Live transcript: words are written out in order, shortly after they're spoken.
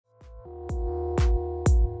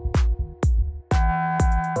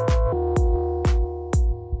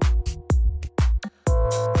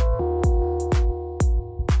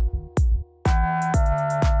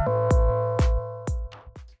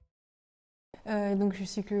Donc je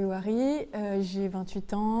suis Chloé-Wary, j'ai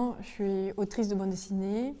 28 ans, je suis autrice de bande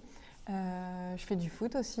dessinée, je fais du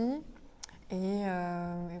foot aussi et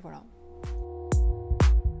voilà.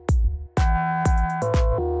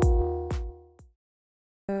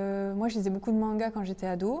 Moi je lisais beaucoup de mangas quand j'étais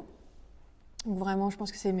ado. Donc vraiment je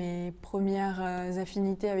pense que c'est mes premières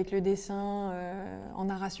affinités avec le dessin en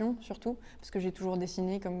narration surtout, parce que j'ai toujours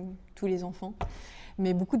dessiné comme tous les enfants.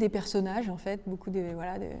 Mais beaucoup des personnages en fait, beaucoup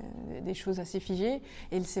des choses assez figées.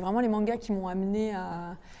 Et c'est vraiment les mangas qui m'ont amené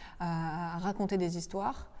à raconter des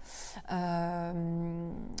histoires.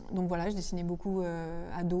 Donc voilà, je dessinais beaucoup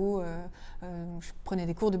ado. Je prenais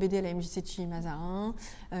des cours de BD à la MJC de Mazarin.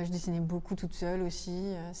 Je dessinais beaucoup toute seule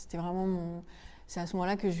aussi. C'était vraiment c'est à ce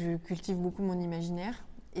moment-là que je cultive beaucoup mon imaginaire.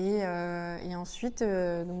 Et ensuite,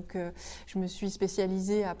 je me suis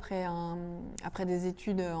spécialisée après des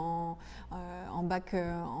études en bac,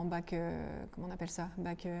 comment on appelle ça,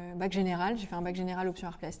 bac général. J'ai fait un bac général option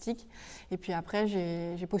art plastique. Et puis après,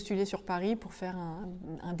 j'ai postulé sur Paris pour faire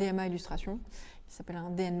un DMA illustration, qui s'appelle un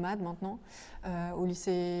DNMAD maintenant, au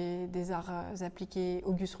lycée des arts appliqués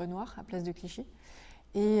Auguste Renoir, à Place de Clichy.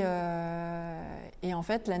 Et en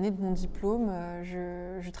fait, l'année de mon diplôme,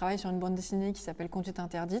 je travaille sur une bande dessinée qui s'appelle Conduite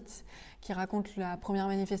interdite, qui raconte la première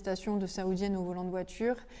manifestation de Saoudiennes au volant de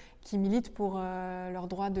voiture qui militent pour leur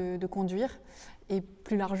droit de conduire et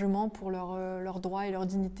plus largement pour leur droit et leur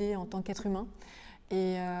dignité en tant qu'être humain.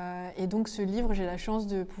 Et donc ce livre, j'ai la chance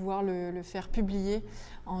de pouvoir le faire publier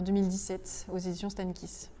en 2017 aux éditions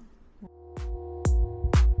Stankis.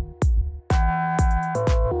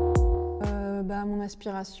 Mon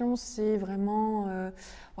aspiration, c'est vraiment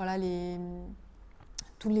voilà,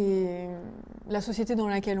 la société dans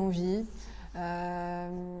laquelle on vit,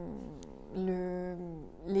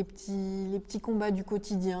 les petits combats du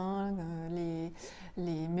quotidien,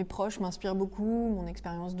 mes proches m'inspirent beaucoup, mon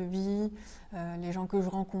expérience de vie, les gens que je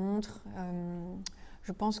rencontre.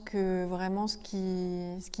 Je pense que vraiment ce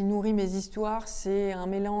qui nourrit mes histoires, c'est un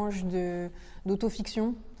mélange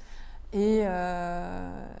d'autofiction. Et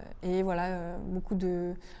voilà,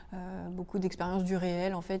 beaucoup d'expériences du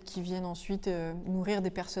réel en fait, qui viennent ensuite nourrir des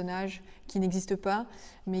personnages qui n'existent pas,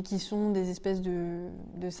 mais qui sont des espèces de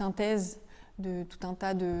synthèse de tout un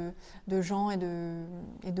tas de gens et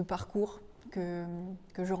de parcours que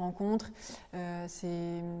je rencontre.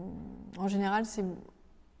 En général,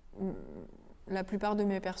 la plupart de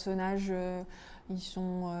mes personnages,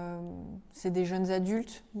 c'est des jeunes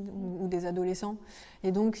adultes ou des adolescents,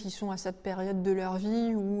 et donc ils sont à cette période de leur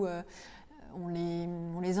vie où on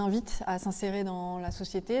les invite à s'insérer dans la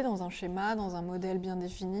société, dans un schéma, dans un modèle bien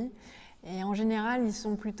défini. Et en général, ils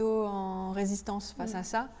sont plutôt en résistance face à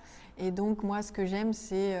ça. Et donc moi, ce que j'aime,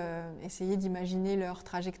 c'est essayer d'imaginer leur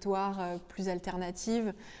trajectoire plus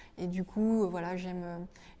alternative. Et du coup, voilà, j'aime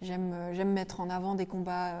mettre en avant des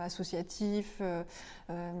combats associatifs,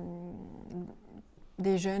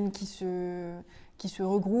 des jeunes qui se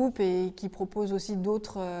regroupent et qui proposent aussi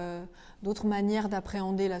d'autres manières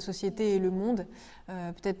d'appréhender la société et le monde,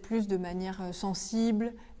 peut-être plus de manière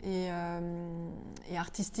sensible et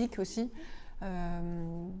artistique aussi.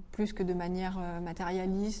 Plus que de manière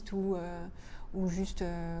matérialiste ou juste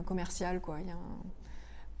commerciale, quoi.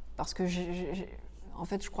 Parce que en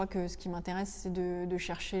fait, je crois que ce qui m'intéresse, c'est de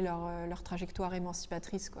chercher leur trajectoire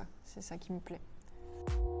émancipatrice, quoi. C'est ça qui me plaît.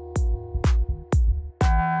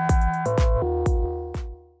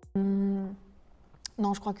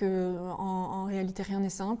 Non, je crois qu'en réalité, rien n'est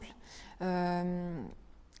simple. Le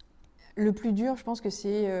plus dur, je pense que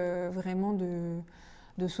c'est vraiment de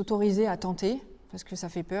s'autoriser à tenter, parce que ça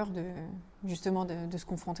fait peur justement de se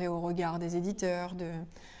confronter au regard des éditeurs,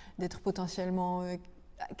 d'être potentiellement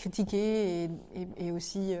critiqué et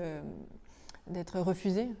aussi d'être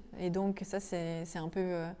refusé. Et donc ça, c'est un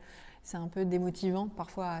peu démotivant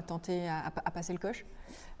parfois à tenter à passer le coche.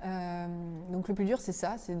 Donc le plus dur, c'est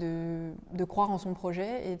ça, c'est de croire en son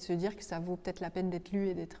projet et de se dire que ça vaut peut-être la peine d'être lu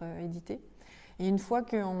et d'être édité. Et une fois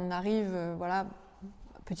qu'on arrive, voilà,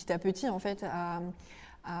 petit à petit en fait,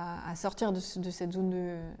 à sortir de cette zone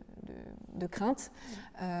de crainte,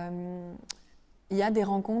 il y a des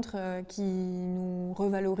rencontres qui nous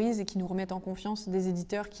revalorisent et qui nous remettent en confiance, des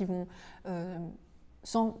éditeurs qui vont,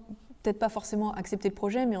 sans peut-être pas forcément accepter le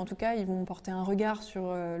projet, mais en tout cas ils vont porter un regard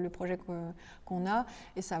sur le projet qu'on a,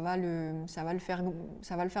 et ça va le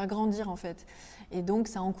faire grandir en fait. Et donc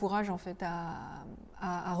ça encourage en fait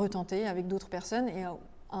à retenter avec d'autres personnes, et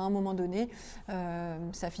à un moment donné,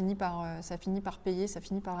 ça finit par payer, ça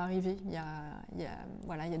finit par arriver. Il y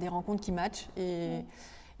a des rencontres qui matchent, et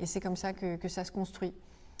c'est comme ça que ça se construit.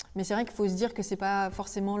 Mais c'est vrai qu'il faut se dire que c'est pas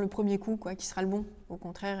forcément le premier coup, quoi, qui sera le bon. Au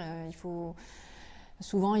contraire, il faut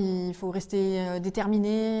Souvent, il faut rester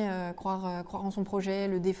déterminé, croire en son projet,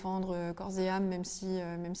 le défendre corps et âme, même si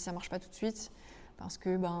ça ne marche pas tout de suite. Parce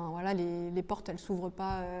que voilà, les portes, elles ne s'ouvrent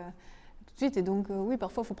pas tout de suite. Et donc, oui,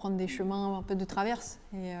 parfois, il faut prendre des chemins un peu de traverse.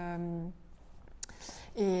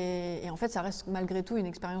 Et en fait, ça reste malgré tout une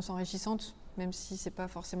expérience enrichissante, même si ce n'est pas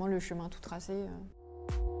forcément le chemin tout tracé.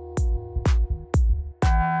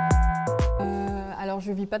 Alors, je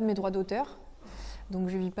ne vis pas de mes droits d'auteur. Donc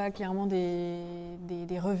je ne vis pas clairement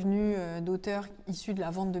des revenus d'auteur issus de la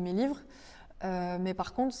vente de mes livres. Mais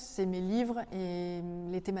par contre, c'est mes livres et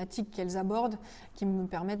les thématiques qu'elles abordent qui me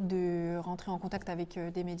permettent de rentrer en contact avec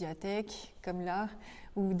des médiathèques, comme là,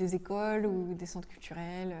 ou des écoles, ou des centres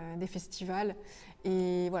culturels, des festivals.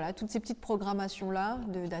 Et voilà, toutes ces petites programmations-là,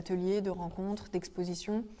 d'ateliers, de rencontres,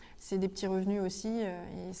 d'expositions, c'est des petits revenus aussi.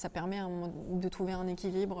 Et ça permet de trouver un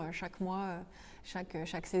équilibre chaque mois,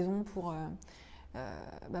 chaque saison pour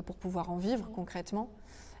pouvoir en vivre concrètement.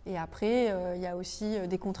 Et après, il y a aussi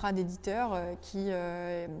des contrats d'éditeurs qui,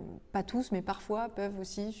 pas tous, mais parfois, peuvent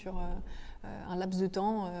aussi, sur un laps de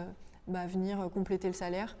temps, venir compléter le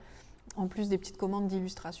salaire, en plus des petites commandes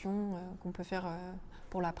d'illustration qu'on peut faire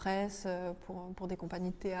pour la presse, pour des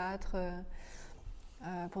compagnies de théâtre,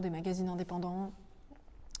 pour des magazines indépendants.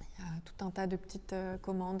 Il y a tout un tas de petites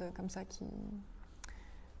commandes comme ça qui...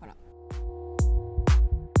 Voilà.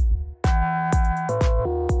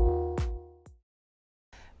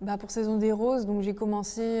 Pour Saison des Roses, j'ai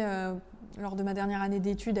commencé lors de ma dernière année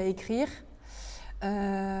d'études à écrire.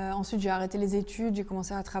 Ensuite, j'ai arrêté les études, j'ai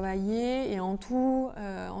commencé à travailler. Et en tout,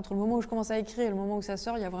 entre le moment où je commence à écrire et le moment où ça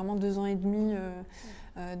sort, il y a vraiment 2 ans et demi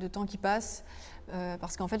de temps qui passe.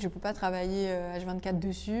 Parce qu'en fait, je ne peux pas travailler H24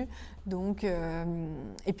 dessus. Donc,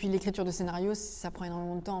 et puis l'écriture de scénario, ça prend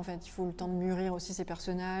énormément de temps. En fait, il faut le temps de mûrir aussi ces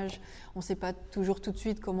personnages. On ne sait pas toujours tout de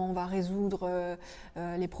suite comment on va résoudre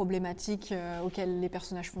les problématiques auxquelles les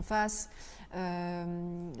personnages font face.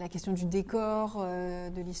 La question du décor,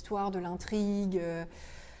 de l'histoire, de l'intrigue.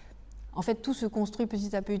 En fait, tout se construit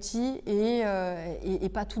petit à petit et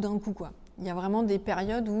pas tout d'un coup, quoi. Il y a vraiment des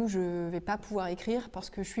périodes où je ne vais pas pouvoir écrire parce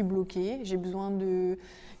que je suis bloquée, j'ai besoin de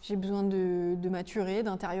maturer,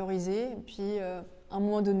 d'intérioriser. Et puis, à un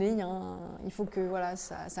moment donné, il faut que voilà,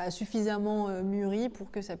 ça a suffisamment mûri pour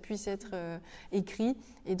que ça puisse être écrit.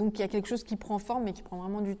 Et donc, il y a quelque chose qui prend forme, mais qui prend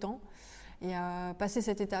vraiment du temps. Et à passer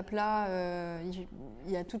cette étape-là, il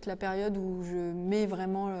y a toute la période où je mets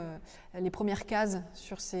vraiment les premières cases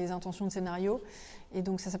sur ces intentions de scénario. Et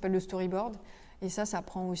donc, ça s'appelle le storyboard. Et ça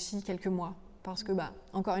prend aussi quelques mois. Parce que,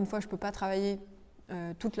 encore une fois, je ne peux pas travailler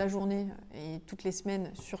toute la journée et toutes les semaines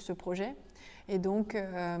sur ce projet. Et donc,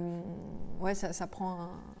 ça prend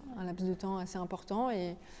un laps de temps assez important.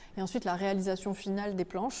 Et ensuite, la réalisation finale des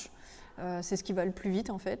planches, c'est ce qui va le plus vite,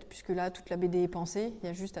 en fait, puisque là, toute la BD est pensée. Il y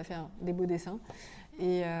a juste à faire des beaux dessins.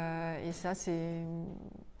 Et ça, c'est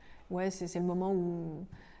le moment où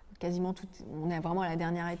quasiment on est vraiment à la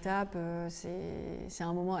dernière étape. C'est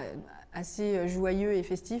un moment assez joyeux et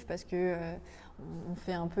festif parce que on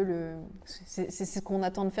fait un peu c'est ce qu'on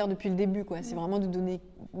attend de faire depuis le début, quoi. C'est vraiment de donner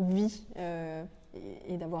vie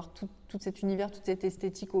et d'avoir tout cet univers, toute cette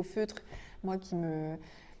esthétique au feutre, moi qui me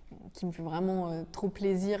fait vraiment trop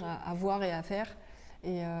plaisir à voir et à faire.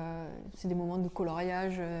 Et c'est des moments de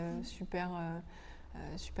coloriage super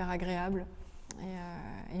agréables.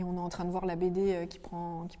 Et on est en train de voir la BD qui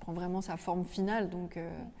prend vraiment sa forme finale. Donc,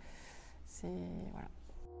 voilà.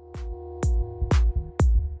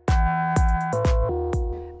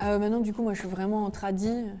 Maintenant, du coup, moi, je suis vraiment en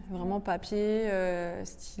tradi, vraiment papier,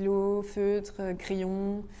 stylo, feutre,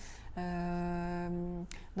 crayon.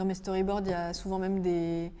 Dans mes storyboards, il y a souvent même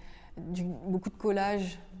beaucoup de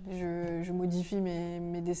collages. Je modifie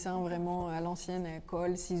mes dessins vraiment à l'ancienne,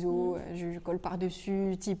 colle, ciseaux, je colle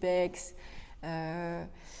par-dessus, Tipex.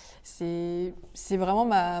 C'est vraiment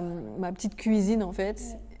ma petite cuisine, en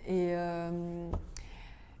fait.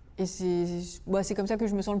 Et c'est comme ça que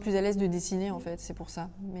je me sens le plus à l'aise de dessiner, en fait, c'est pour ça.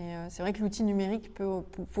 Mais c'est vrai que l'outil numérique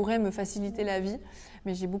pourrait me faciliter la vie,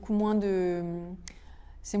 mais j'ai beaucoup moins de...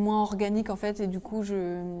 C'est moins organique, en fait, et du coup,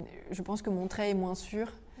 je pense que mon trait est moins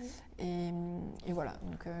sûr. Et voilà,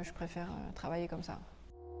 donc je préfère travailler comme ça.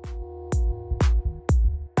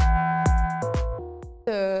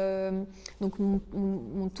 Donc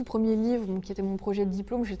mon tout premier livre, qui était mon projet de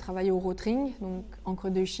diplôme, j'ai travaillé au Rotring, donc encre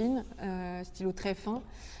de Chine, stylo très fin,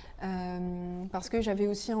 parce que j'avais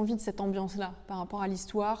aussi envie de cette ambiance-là par rapport à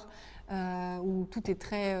l'histoire, où tout est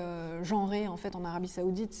très genré. En fait, en Arabie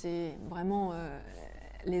Saoudite, c'est vraiment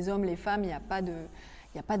les hommes, les femmes, il n'y a pas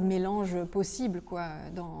de mélange possible, quoi.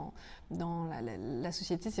 Dans la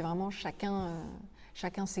société, c'est vraiment chacun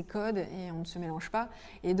chacun ses codes et on ne se mélange pas.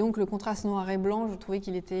 Et donc le contraste noir et blanc, je trouvais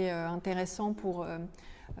qu'il était intéressant pour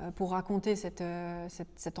raconter cette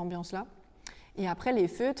ambiance-là. Et après les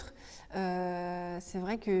feutres, c'est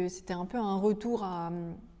vrai que c'était un peu un retour à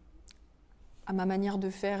ma manière de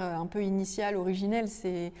faire un peu initiale, originelle.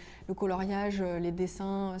 C'est le coloriage, les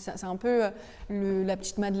dessins, c'est un peu la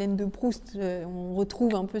petite Madeleine de Proust. On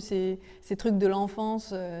retrouve un peu ces trucs de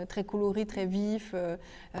l'enfance, très colorés, très vifs,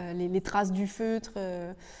 les traces du feutre.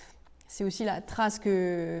 C'est aussi la trace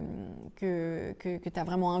que tu as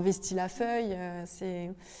vraiment investi la feuille.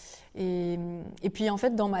 Et puis en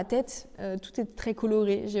fait, dans ma tête, tout est très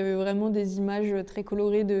coloré. J'avais vraiment des images très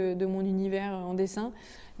colorées de mon univers en dessin.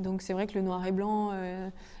 Donc c'est vrai que le noir et blanc,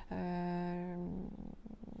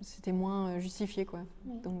 c'était moins justifié, quoi.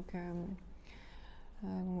 Oui. Donc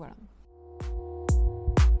voilà.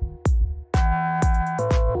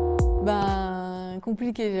 Ben,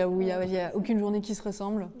 compliqué, j'avoue. Il n'y a aucune journée qui se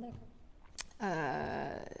ressemble.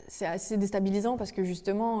 C'est assez déstabilisant parce que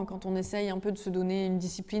justement, quand on essaye un peu de se donner une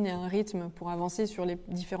discipline et un rythme pour avancer sur les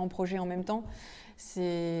différents projets en même temps,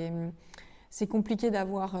 c'est compliqué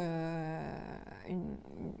d'avoir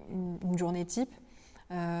une journée type.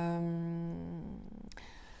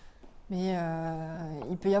 Mais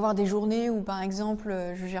il peut y avoir des journées où, par exemple,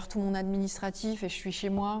 je gère tout mon administratif et je suis chez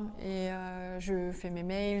moi et je fais mes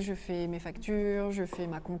mails, je fais mes factures, je fais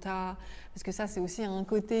ma compta. Parce que ça, c'est aussi un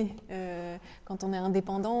côté. Quand on est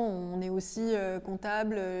indépendant, on est aussi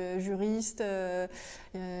comptable, juriste.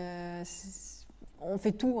 On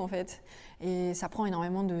fait tout, en fait. Et ça prend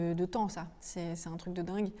énormément de temps, ça. C'est un truc de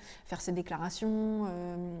dingue. Faire ses déclarations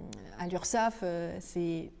à l'URSSAF,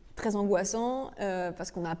 c'est très angoissant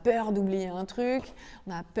parce qu'on a peur d'oublier un truc,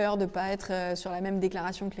 on a peur de ne pas être sur la même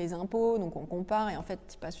déclaration que les impôts, donc on compare et en fait,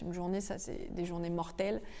 tu passes une journée, ça c'est des journées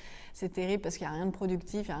mortelles. C'est terrible parce qu'il n'y a rien de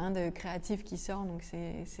productif, il n'y a rien de créatif qui sort, donc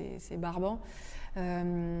c'est barbant.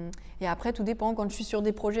 Et après, tout dépend. Quand je suis sur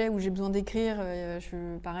des projets où j'ai besoin d'écrire,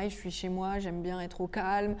 pareil, je suis chez moi, j'aime bien être au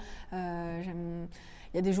calme.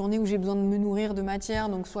 Il y a des journées où j'ai besoin de me nourrir de matière,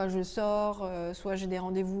 donc soit je sors, soit j'ai des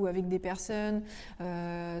rendez-vous avec des personnes,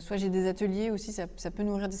 soit j'ai des ateliers aussi, ça peut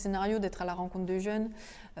nourrir des scénarios, d'être à la rencontre de jeunes.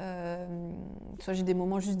 Soit j'ai des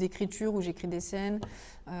moments juste d'écriture où j'écris des scènes.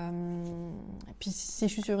 Puis si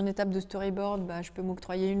je suis sur une étape de storyboard, je peux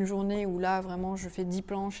m'octroyer une journée où là vraiment je fais 10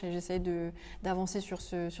 planches et j'essaye d'avancer sur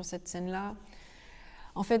cette scène-là.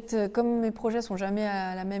 En fait, comme mes projets sont jamais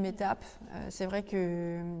à la même étape, c'est vrai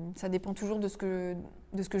que ça dépend toujours de ce que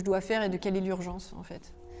je dois faire et de quelle est l'urgence en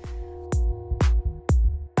fait.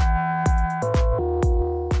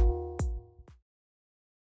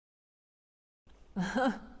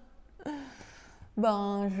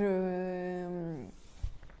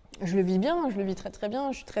 Je le vis bien, je le vis très très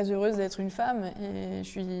bien. Je suis très heureuse d'être une femme et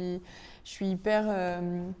je suis hyper...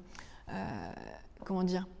 comment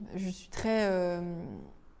dire, je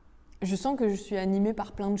sens que je suis animée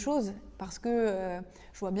par plein de choses parce que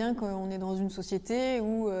je vois bien qu'on est dans une société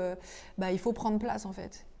où il faut prendre place en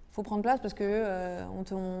fait. Il faut prendre place parce que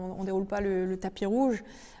on déroule pas le tapis rouge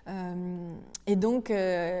et donc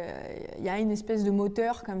il y a une espèce de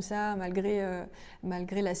moteur comme ça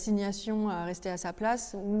malgré l'assignation à rester à sa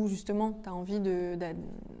place où justement tu as envie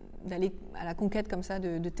d'aller à la conquête comme ça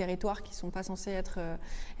de territoires qui sont pas censés être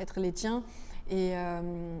les tiens et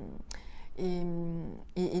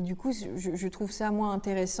du coup, je trouve ça, moi,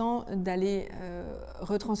 intéressant d'aller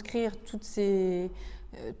retranscrire tous ces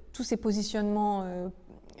positionnements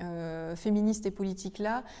féministes et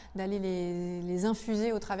politiques-là, d'aller les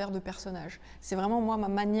infuser au travers de personnages. C'est vraiment, moi, ma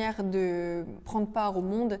manière de prendre part au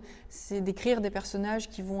monde, c'est d'écrire des personnages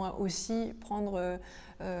qui vont aussi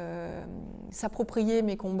s'approprier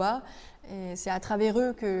mes combats. Et c'est à travers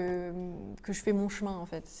eux que je fais mon chemin, en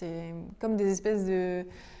fait. C'est comme des espèces de...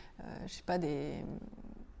 je sais pas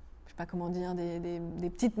comment dire, des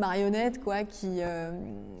petites marionnettes quoi,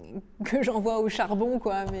 que j'envoie au charbon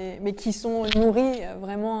quoi, mais qui sont nourries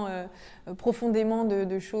vraiment profondément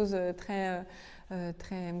de choses très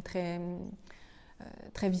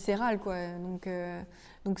viscérales quoi.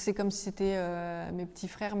 Donc c'est comme si c'était mes petits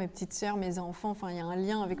frères, mes petites sœurs, mes enfants. Enfin, il y a un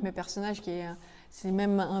lien avec mes personnages qui est c'est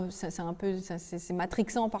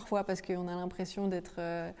matrixant parfois parce qu'on a l'impression d'être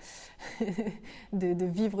de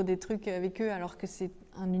vivre des trucs avec eux alors que c'est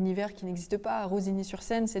un univers qui n'existe pas.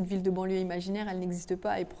 Rosigny-sur-Seine, cette ville de banlieue imaginaire, elle n'existe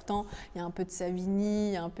pas et pourtant il y a un peu de Savigny,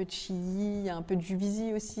 il y a un peu de Chilly, il y a un peu de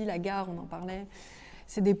Juvisy aussi, la gare, on en parlait.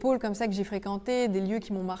 C'est des pôles comme ça que j'ai fréquentés, des lieux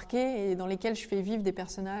qui m'ont marqué et dans lesquels je fais vivre des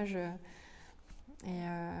personnages.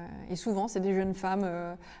 Et souvent, c'est des jeunes femmes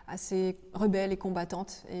assez rebelles et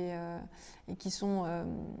combattantes et qui sont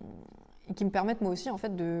qui me permettent moi aussi en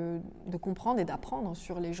fait de comprendre et d'apprendre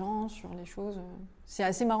sur les gens, sur les choses. C'est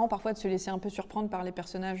assez marrant parfois de se laisser un peu surprendre par les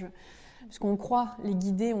personnages, parce qu'on croit les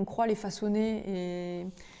guider, on croit les façonner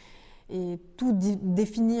et tout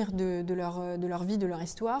définir de leur vie, de leur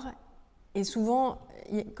histoire. Et souvent,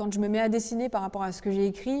 quand je me mets à dessiner par rapport à ce que j'ai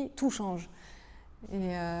écrit, tout change.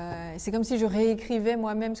 Et c'est comme si je réécrivais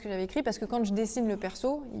moi-même ce que j'avais écrit, parce que quand je dessine le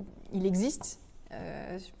perso, il existe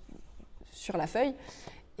sur la feuille.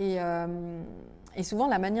 Et souvent,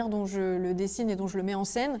 la manière dont je le dessine et dont je le mets en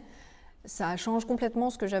scène, ça change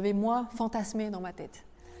complètement ce que j'avais moi fantasmé dans ma tête.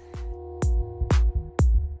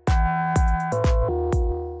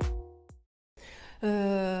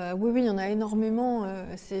 Oui, il y en a énormément.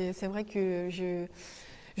 C'est vrai que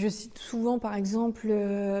je cite souvent, par exemple,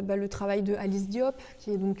 le travail de Alice Diop,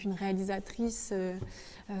 qui est donc une réalisatrice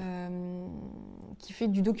qui fait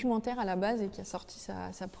du documentaire à la base et qui a sorti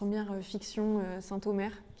sa première fiction,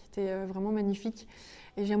 Saint-Omer, qui était vraiment magnifique.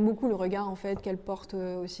 Et j'aime beaucoup le regard en fait qu'elle porte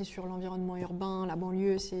aussi sur l'environnement urbain, la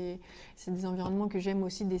banlieue. C'est des environnements que j'aime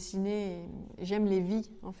aussi dessiner. J'aime les vies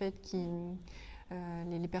en fait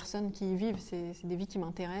les personnes qui y vivent, c'est des vies qui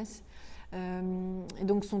m'intéressent. Et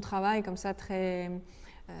donc son travail comme ça très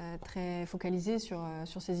focalisé sur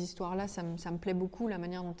ces histoires-là, ça me plaît beaucoup, la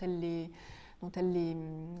manière dont elle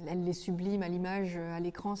les sublime à l'image, à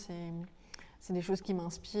l'écran, c'est des choses qui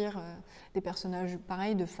m'inspirent. Des personnages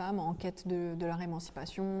pareils, de femmes en quête de leur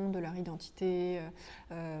émancipation, de leur identité,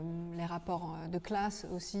 les rapports de classe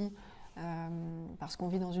aussi. Parce qu'on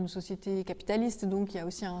vit dans une société capitaliste, donc il y a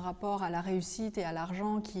aussi un rapport à la réussite et à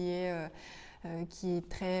l'argent qui est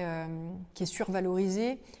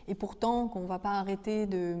survalorisé, et pourtant qu'on ne va pas arrêter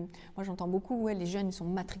de... Moi j'entends beaucoup, ouais, les jeunes ils sont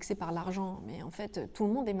matrixés par l'argent, mais en fait tout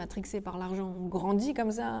le monde est matrixé par l'argent. On grandit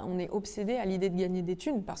comme ça, on est obsédé à l'idée de gagner des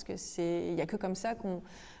thunes, parce qu'il n'y a que comme ça qu'on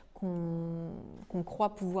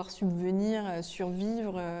croit pouvoir subvenir,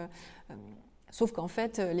 survivre. Sauf qu'en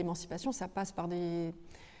fait l'émancipation ça passe par des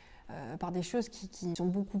choses qui sont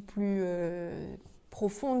beaucoup plus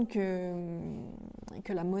profondes que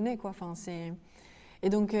la monnaie, quoi. Enfin, et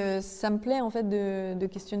donc ça me plaît en fait de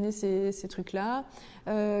questionner ces trucs-là.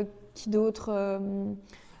 Qui d'autre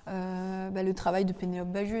le travail de Pénélope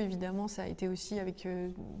Bagieux, évidemment, ça a été aussi avec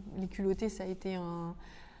les culottés, ça a été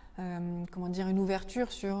une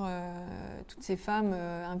ouverture sur toutes ces femmes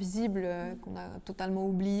invisibles qu'on a totalement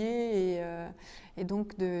oubliées, et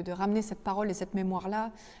donc de ramener cette parole et cette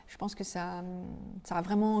mémoire-là. Je pense que ça a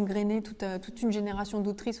vraiment engrainé toute une génération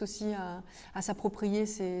d'autrices aussi à s'approprier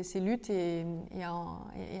ces luttes et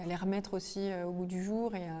à les remettre aussi au goût du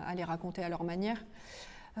jour et à les raconter à leur manière.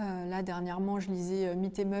 Là, dernièrement, je lisais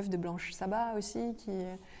Mythes et Meufs de Blanche Sabat aussi,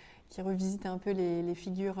 qui revisite un peu les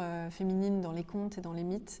figures féminines dans les contes et dans les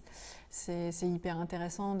mythes. C'est hyper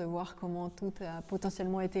intéressant de voir comment tout a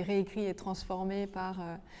potentiellement été réécrit et transformé par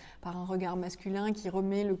un regard masculin qui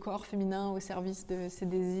remet le corps féminin au service de ses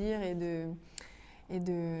désirs et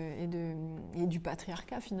du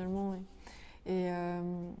patriarcat finalement.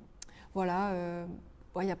 Voilà,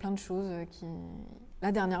 il y a plein de choses qui...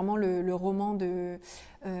 Là, dernièrement, le roman de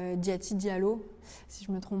Diati Diallo, si je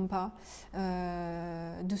ne me trompe pas,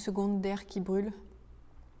 2 secondes d'air qui brûle,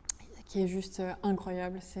 qui est juste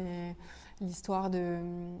incroyable. C'est l'histoire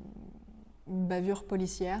d'une bavure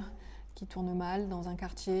policière qui tourne mal dans un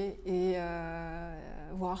quartier, et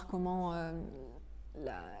voir comment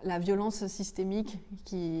la violence systémique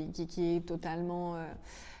qui est totalement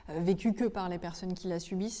vécue que par les personnes qui la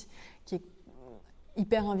subissent, qui est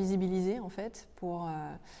hyper invisibilisée en fait pour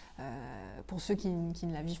ceux qui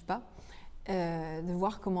ne la vivent pas, de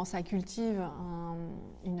voir comment ça cultive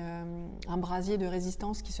un brasier de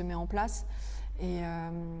résistance qui se met en place, et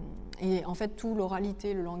en fait tout,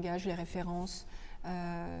 l'oralité, le langage, les références,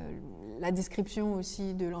 la description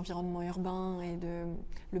aussi de l'environnement urbain et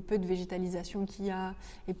le peu de végétalisation qu'il y a,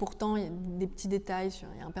 et pourtant il y a des petits détails.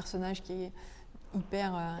 Il y a un personnage qui est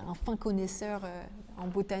hyper un fin connaisseur en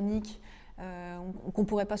botanique, qu'on ne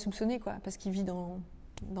pourrait pas soupçonner, quoi, parce qu'il vit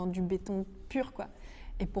dans du béton pur, quoi.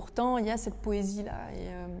 Et pourtant, il y a cette poésie-là.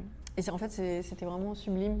 Et en fait, c'était vraiment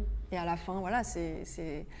sublime. Et à la fin, voilà,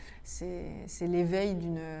 c'est l'éveil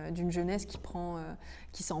d'une jeunesse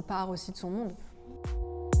qui s'empare aussi de son monde.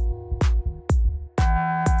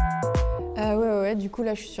 Ouais, du coup,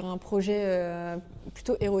 là, je suis sur un projet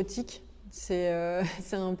plutôt érotique. C'est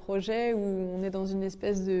un projet où on est dans une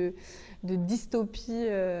espèce de dystopie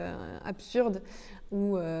absurde,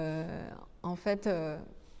 où en fait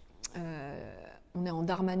on est en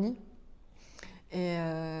Darmanie, et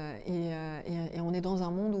on est dans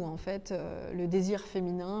un monde où en fait le désir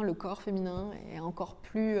féminin, le corps féminin est encore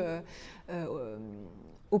plus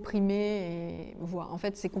opprimées. En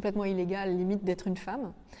fait, c'est complètement illégal, limite, d'être une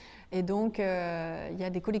femme. Et donc, il y a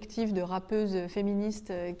des collectifs de rappeuses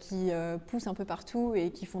féministes qui poussent un peu partout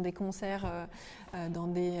et qui font des concerts dans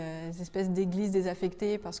des espèces d'églises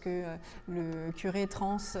désaffectées parce que le curé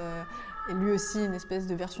trans est lui aussi une espèce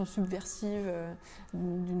de version subversive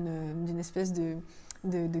d'une espèce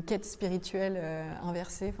de quête spirituelle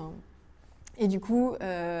inversée. Enfin, et du coup,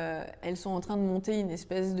 elles sont en train de monter une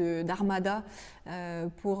espèce d'armada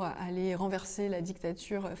pour aller renverser la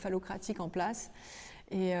dictature phallocratique en place.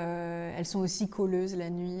 Et elles sont aussi colleuses la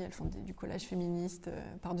nuit, elles font du collage féministe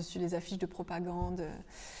par-dessus les affiches de propagande.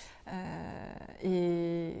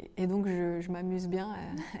 Et donc je m'amuse bien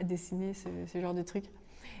à dessiner ce genre de trucs.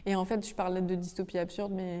 Et en fait, je parlais de dystopie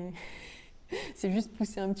absurde, mais c'est juste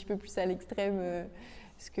poussé un petit peu plus à l'extrême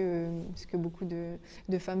ce que beaucoup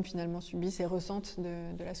de femmes finalement subissent et ressentent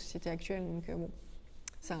de la société actuelle. Donc bon,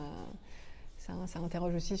 ça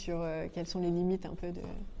interroge aussi sur quelles sont les limites un peu de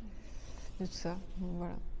tout ça. Donc,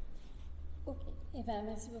 voilà. Ok, et ben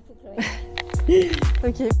merci beaucoup Chloé.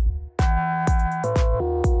 Ok.